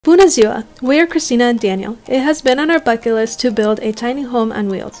Bună ziua! We are Christina and Daniel. It has been on our bucket list to build a tiny home on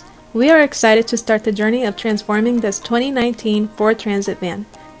wheels. We are excited to start the journey of transforming this 2019 Ford Transit van.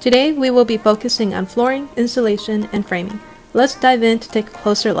 Today we will be focusing on flooring, insulation, and framing. Let's dive in to take a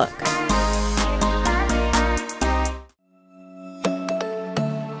closer look.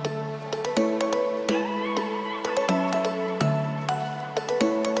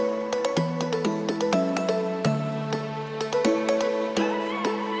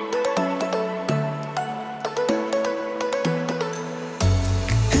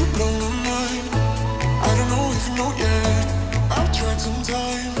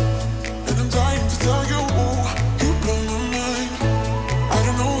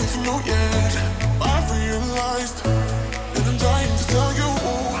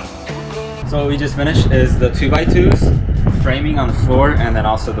 So what we just finished is the 2x2s, framing on the floor, and then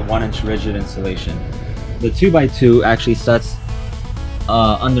also the 1-inch rigid insulation. The 2x2 actually sets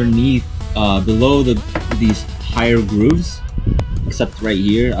underneath, below these higher grooves, except right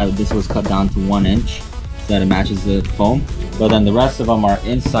here. This was cut down to 1 inch so that it matches the foam. But then the rest of them are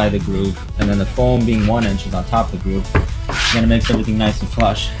inside the groove, and then the foam being 1 inch is on top of the groove. And it makes everything nice and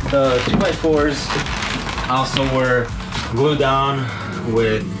flush. The 2x4s also were glued down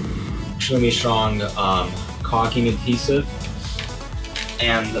with extremely strong caulking adhesive,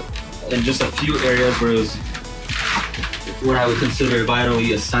 and in just a few areas where it was what I would consider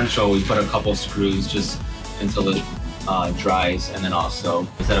vitally essential, we put a couple screws just until it dries, and then also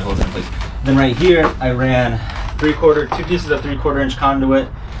set it in place. Then right here I ran two pieces of 3/4 inch conduit,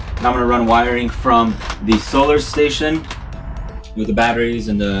 and I'm going to run wiring from the solar station with the batteries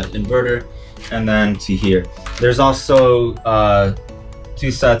and the inverter, and then to here. There's also 2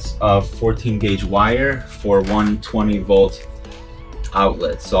 sets of 14 gauge wire for 120 volt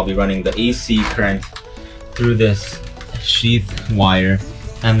outlet. So I'll be running the AC current through this sheath wire,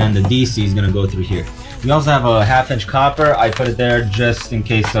 and then the DC is going to go through here. We also have a 1/2 inch copper. I put it there just in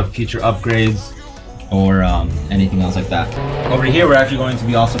case of future upgrades or anything else like that. Over here we're actually going to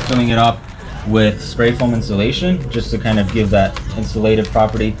be also filling it up with spray foam insulation, just to kind of give that insulative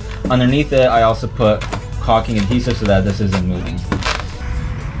property. Underneath it I also put caulking adhesive so that this isn't moving.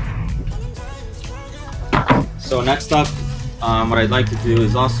 So next up, what I'd like to do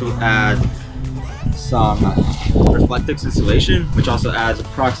is also add some Reflectix insulation, which also adds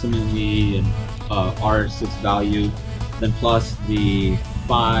approximately an R6 value, then plus the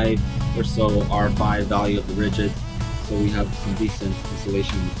 5 or so R5 value of the rigid. So we have some decent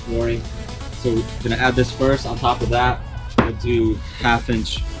insulation in the flooring. So we're gonna add this first. On top of that, we'll do 1/2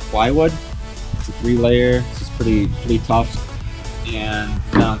 inch plywood. It's a 3-layer, so it's pretty tough. And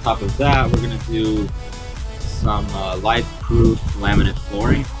then on top of that, we're gonna do some light-proof laminate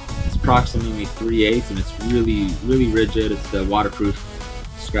flooring. It's approximately 3/8, and it's really rigid. It's the waterproof,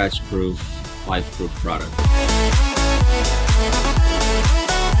 scratch-proof, life-proof product.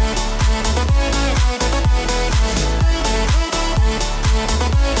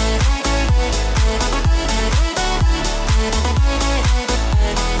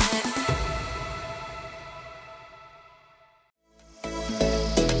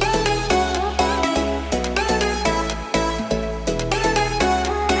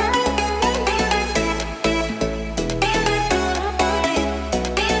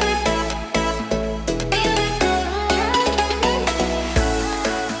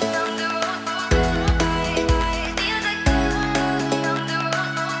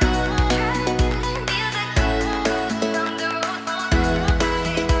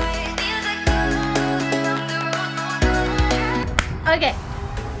 Okay,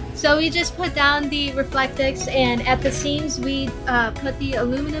 so we just put down the Reflectix, and at the seams we put the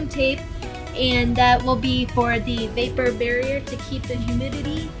aluminum tape, and that will be for the vapor barrier to keep the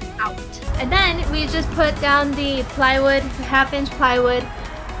humidity out. And then we just put down the plywood, 1/2 inch plywood,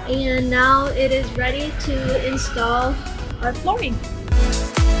 and now it is ready to install our flooring.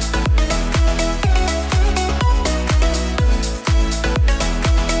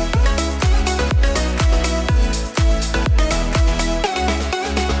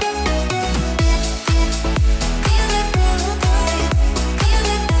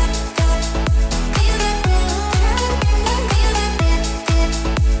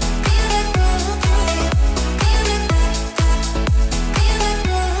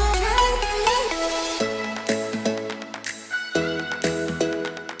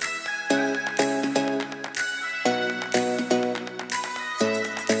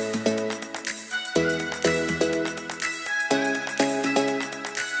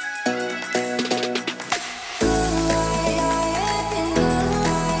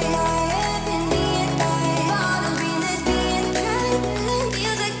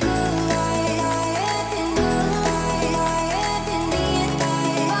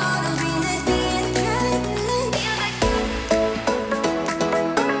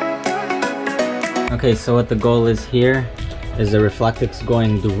 Okay, so what the goal is here is the Reflectix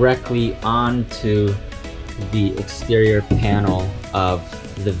going directly onto the exterior panel of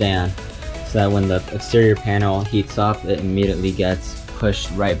the van, so that when the exterior panel heats up, it immediately gets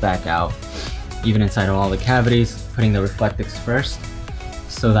pushed right back out, even inside of all the cavities, putting the Reflectix first,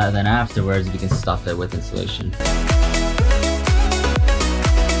 so that then afterwards we can stuff it with insulation.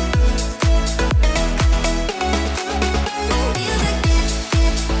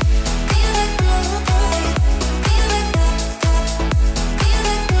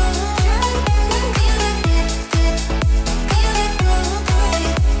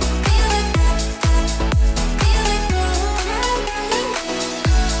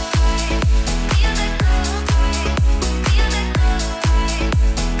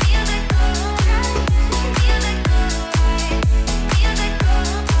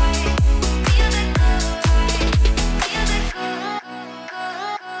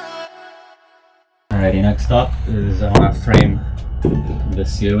 Alrighty, next up is I want to frame the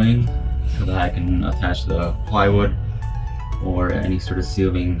ceiling so that I can attach the plywood or any sort of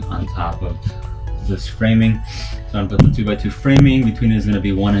ceiling on top of this framing. So I'm going to put the 2x2 framing. Between it is going to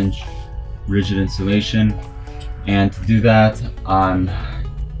be 1-inch rigid insulation. And to do that, I'm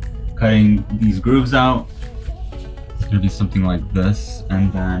cutting these grooves out. It's going to be something like this.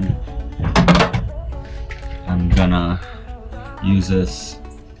 And then I'm gonna use this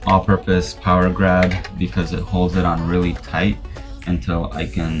all-purpose power grab because it holds it on really tight until I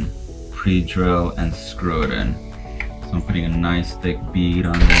can pre-drill and screw it in. So I'm putting a nice thick bead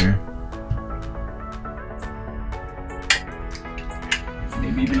on there.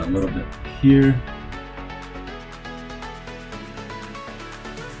 Maybe even a little bit here.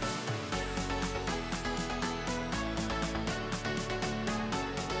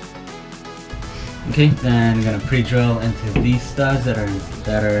 Okay, then I'm gonna pre-drill into these studs that are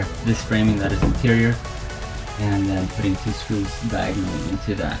this framing that is interior, and then putting 2 screws diagonally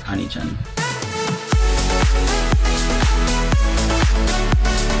into that on each end.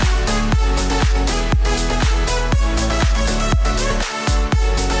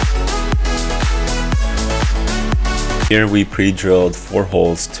 Here we pre-drilled 4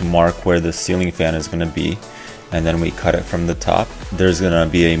 holes to mark where the ceiling fan is going to be, and then we cut it from the top. There's going to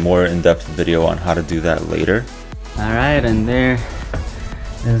be a more in-depth video on how to do that later. Alright, and there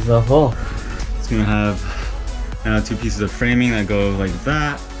is the hole. It's going to have 2 pieces of framing that go like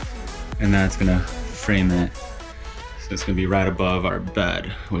that, and that's going to frame it. So it's going to be right above our bed,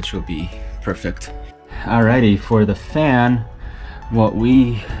 which will be perfect. Alrighty, for the fan, what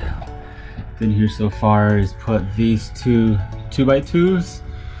we did here so far is put these 2 2x2s.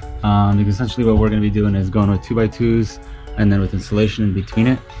 Because essentially what we're going to be doing is going with 2x2s and then with insulation in between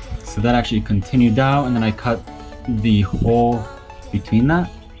it. So that actually continued out, and then I cut the hole between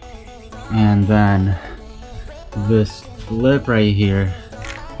that, and then this lip right here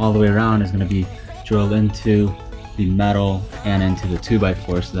all the way around is going to be drilled into the metal and into the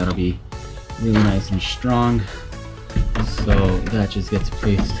 2x4, so that'll be really nice and strong. So that just gets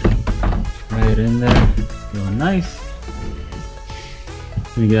placed right in there, feeling nice.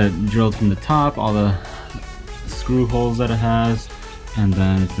 We get drilled from the top, all the screw holes that it has, and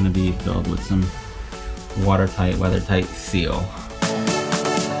then it's going to be filled with some watertight, weather-tight seal.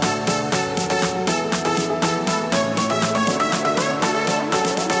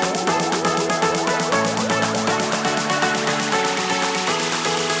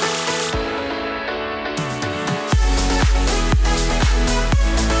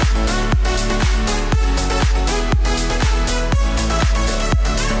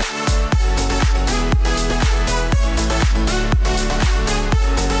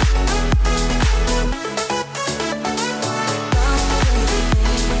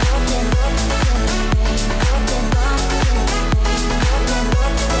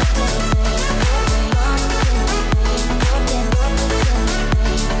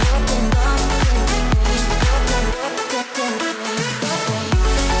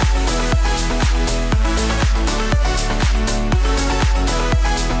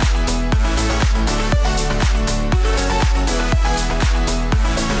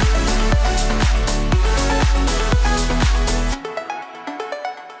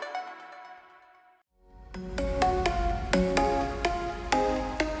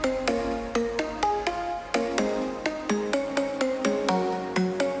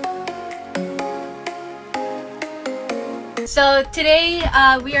 So today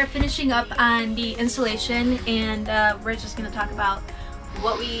we are finishing up on the installation, and we're just going to talk about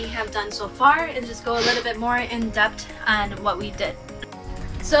what we have done so far and just go a little bit more in depth on what we did.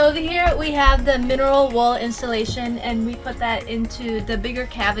 So over here we have the mineral wool insulation, and we put that into the bigger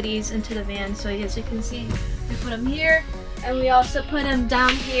cavities into the van. So as you can see, we put them here, and we also put them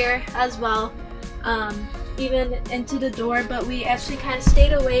down here as well, even into the door, but we actually kind of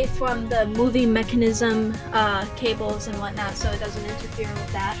stayed away from the moving mechanism cables and whatnot, so it doesn't interfere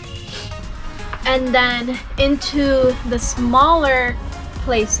with that. And then into the smaller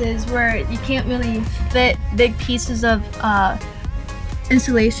places where you can't really fit big pieces of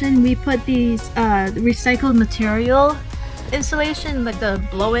insulation, we put these recycled material insulation, like the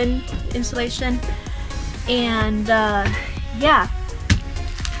blow-in insulation. And yeah,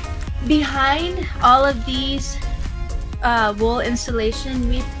 behind all of these wool insulation,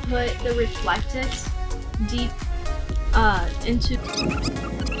 we put the Reflectix deep into.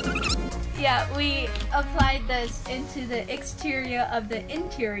 Yeah, we applied this into the exterior of the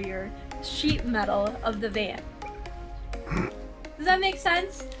interior sheet metal of the van. Does that make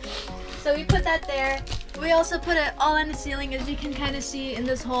sense? So we put that there. We also put it all on the ceiling. As you can kind of see in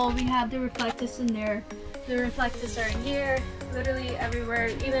this hole, we have the Reflectix in there. The Reflectix are in here, literally everywhere,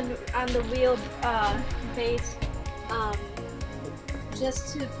 even on the wheel base,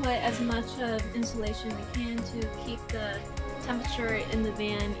 just to put as much of insulation we can to keep the temperature in the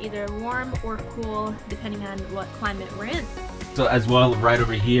van either warm or cool, depending on what climate we're in. So as well, right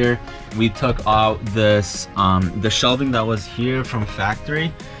over here, we took out this, the shelving that was here from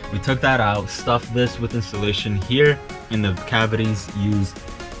factory. We took that out, stuffed this with insulation here in the cavities, used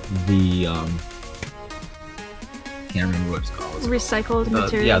the, can't remember what it's called. Recycled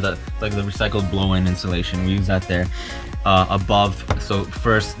material. Yeah, the recycled blow-in insulation. We use that there. Above, so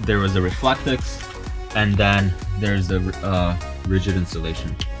first there was a Reflectix, and then there's the rigid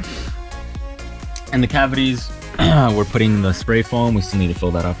insulation. And the cavities, we're putting the spray foam. We still need to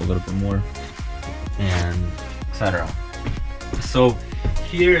fill that up a little bit more, and etc. So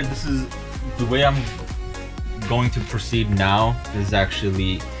here, this is the way I'm going to proceed now. Is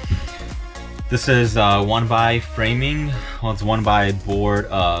actually, this is 1x framing. Well, it's 1x board,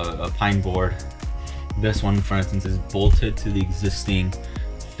 a pine board. This one, for instance, is bolted to the existing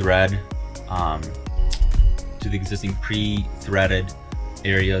thread, to the existing pre-threaded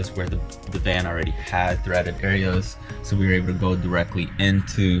areas where the van already had threaded areas. So we were able to go directly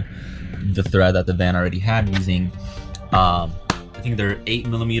into the thread that the van already had using, I think they're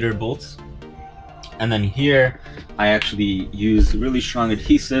 8mm bolts. And then here, I actually used really strong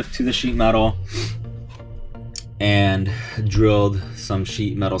adhesive to the sheet metal and drilled some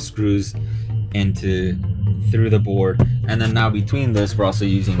sheet metal screws through the board. And then now between this, we're also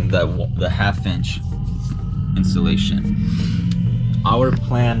using the 1/2" insulation. Our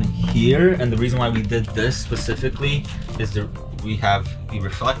plan here, and the reason why we did this specifically, is that we have the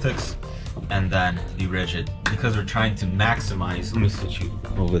Reflectix and then the rigid, because we're trying to maximize. Let me switch you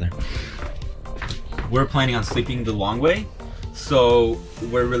over there. We're planning on sleeping the long way, so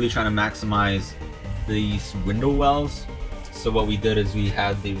we're really trying to maximize these window wells. So what we did is we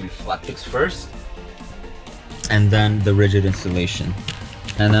had the Reflectix first, and then the rigid insulation.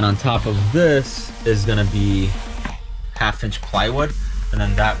 And then on top of this is gonna be 1/2" plywood, and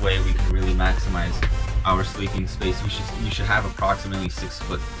then that way we can really maximize our sleeping space. We should have approximately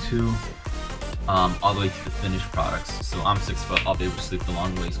 6'2", all the way to the finished products. So I'm 6 foot, I'll be able to sleep the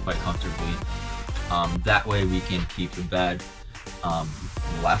long ways quite comfortably. That way we can keep the bed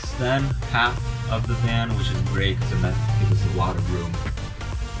less than half of the van, which is great because it gives us a lot of room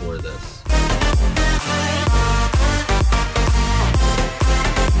for this.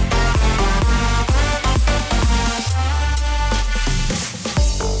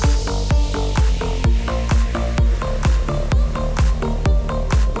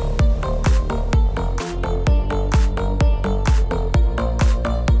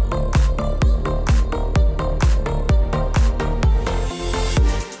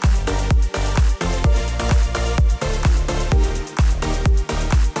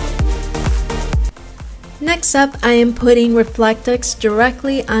 Next up, I am putting Reflectix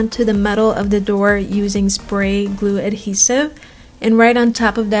directly onto the metal of the door using spray glue adhesive. And right on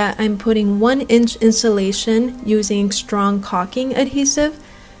top of that, I'm putting 1" insulation using strong caulking adhesive.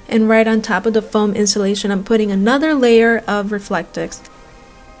 And right on top of the foam insulation, I'm putting another layer of Reflectix.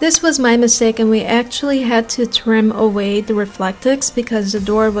 This was my mistake, and we actually had to trim away the Reflectix because the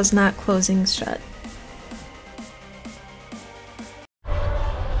door was not closing shut.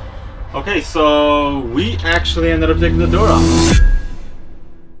 Okay, so we actually ended up taking the door off.